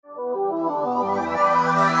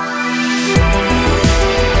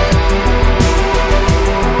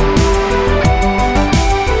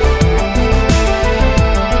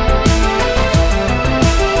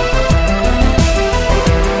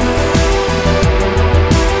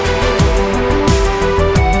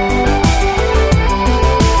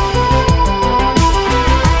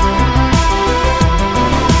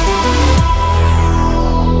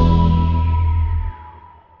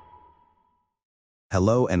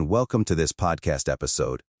Hello and welcome to this podcast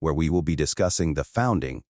episode where we will be discussing the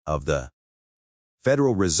founding of the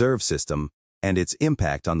Federal Reserve System and its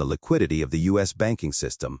impact on the liquidity of the U.S. banking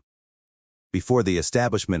system. Before the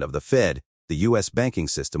establishment of the Fed, the U.S. banking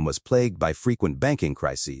system was plagued by frequent banking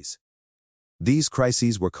crises. These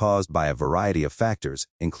crises were caused by a variety of factors,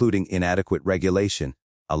 including inadequate regulation,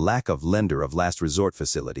 a lack of lender of last resort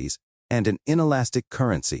facilities, and an inelastic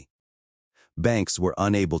currency. Banks were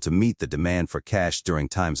unable to meet the demand for cash during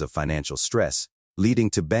times of financial stress, leading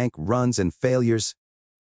to bank runs and failures.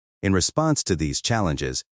 In response to these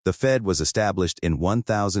challenges, the Fed was established in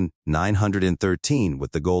 1913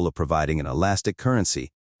 with the goal of providing an elastic currency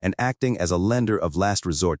and acting as a lender of last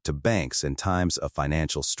resort to banks in times of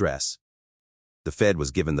financial stress. The Fed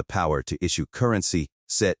was given the power to issue currency,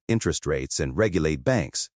 set interest rates, and regulate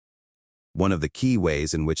banks. One of the key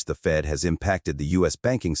ways in which the Fed has impacted the U.S.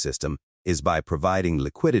 banking system is by providing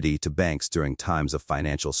liquidity to banks during times of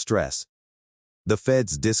financial stress. The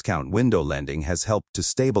Fed's discount window lending has helped to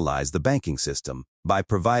stabilize the banking system by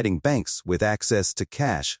providing banks with access to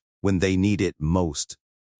cash when they need it most.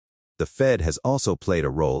 The Fed has also played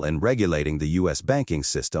a role in regulating the U.S. banking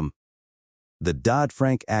system. The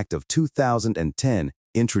Dodd-Frank Act of 2010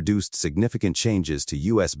 introduced significant changes to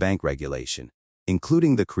U.S. bank regulation,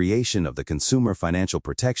 including the creation of the Consumer Financial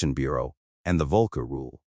Protection Bureau and the Volcker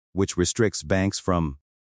Rule, which restricts banks from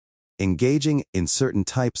engaging in certain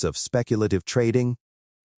types of speculative trading.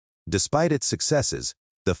 Despite its successes,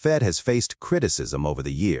 the Fed has faced criticism over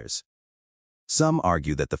the years. Some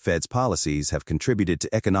argue that the Fed's policies have contributed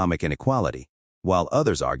to economic inequality, while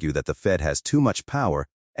others argue that the Fed has too much power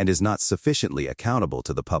and is not sufficiently accountable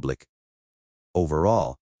to the public.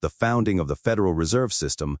 Overall, the founding of the Federal Reserve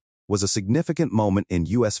System was a significant moment in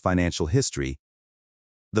U.S. financial history.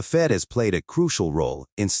 The Fed has played a crucial role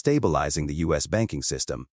in stabilizing the U.S. banking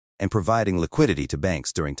system and providing liquidity to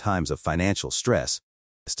banks during times of financial stress.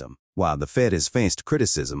 While the Fed has faced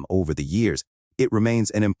criticism over the years, it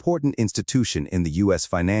remains an important institution in the U.S.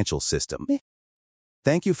 financial system.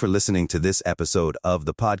 Thank you for listening to this episode of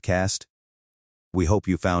the podcast. We hope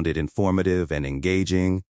you found it informative and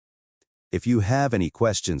engaging. If you have any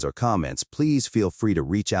questions or comments, please feel free to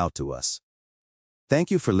reach out to us. Thank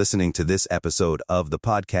you for listening to this episode of the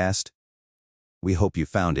podcast. We hope you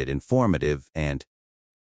found it informative and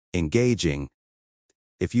engaging.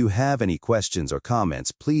 If you have any questions or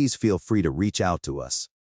comments, please feel free to reach out to us.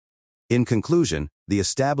 In conclusion, the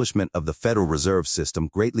establishment of the Federal Reserve System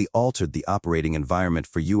greatly altered the operating environment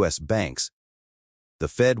for U.S. banks. The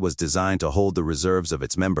Fed was designed to hold the reserves of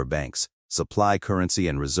its member banks, supply currency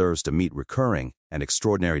and reserves to meet recurring and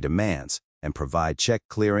extraordinary demands, and provide check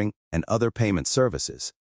clearing and other payment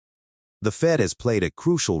services. The Fed has played a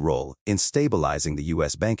crucial role in stabilizing the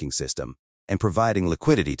U.S. banking system and providing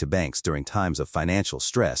liquidity to banks during times of financial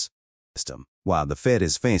stress. While the Fed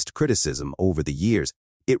has faced criticism over the years,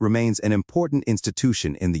 it remains an important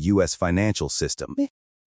institution in the U.S. financial system.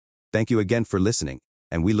 Thank you again for listening,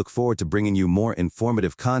 and we look forward to bringing you more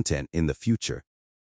informative content in the future.